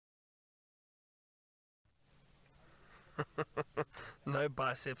No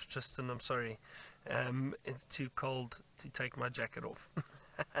biceps, Tristan, I'm sorry. It's too cold to take my jacket off.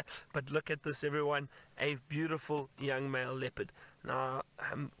 But look at this, everyone. A beautiful young male leopard. Now,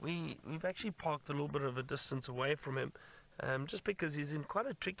 we've actually parked a little bit of a distance away from him, just because he's in quite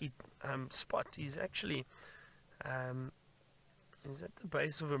a tricky spot. He's actually he's at the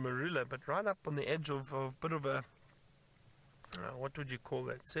base of a marula, but right up on the edge of a bit of a what would you call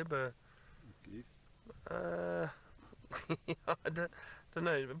that, Seb? I don't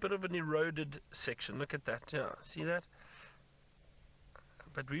know, a bit of an eroded section. Look at that. Yeah, see that?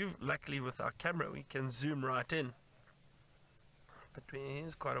 But luckily with our camera we can zoom right in. But he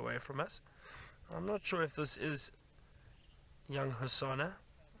is quite away from us. I'm not sure if this is young Hosanna.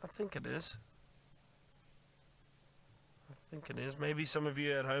 I think it is. Maybe some of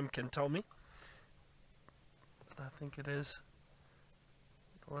you at home can tell me. I think it is.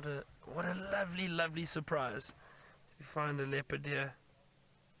 What a lovely, lovely surprise to find a leopard here.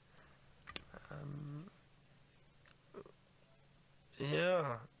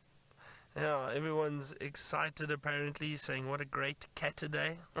 Yeah, everyone's excited apparently, saying what a great cat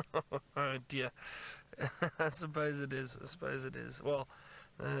today. Oh dear. I suppose it is. Well,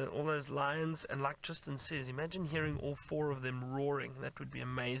 all those lions, and like Tristan says, imagine hearing all four of them roaring. That would be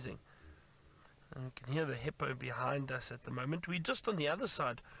amazing. And you can hear the hippo behind us at the moment. We're just on the other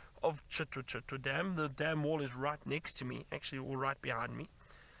side of Chitwa Dam. The dam wall is right next to me, actually all right behind me.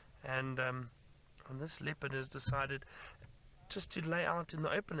 And this leopard has decided just to lay out in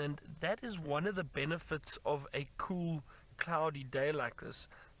the open, and that is one of the benefits of a cool, cloudy day like this.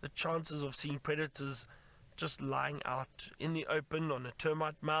 The chances of seeing predators just lying out in the open on a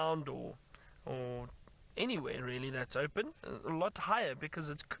termite mound or anywhere really that's open, a lot higher because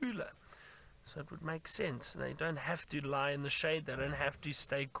it's cooler. So it would make sense. They don't have to lie in the shade. They don't have to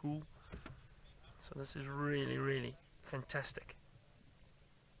stay cool. So this is really, really fantastic.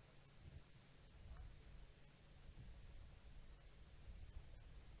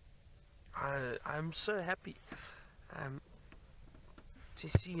 I'm so happy to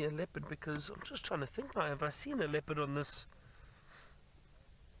see a leopard, because I'm just trying to think now, have I seen a leopard on this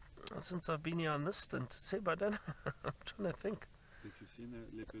since I've been here on this stint? Seb, I don't know. I'm trying to think. Have you seen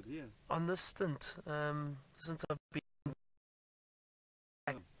a leopard here? On this stint, since I've been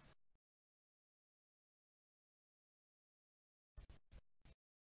back.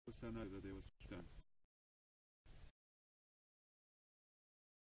 I know that there was done.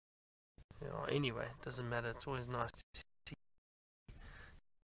 Yeah, anyway, it doesn't matter. It's always nice to see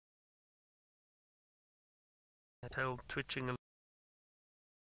the tail twitching a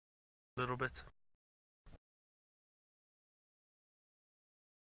little bit.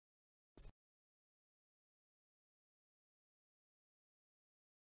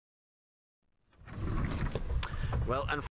 Well,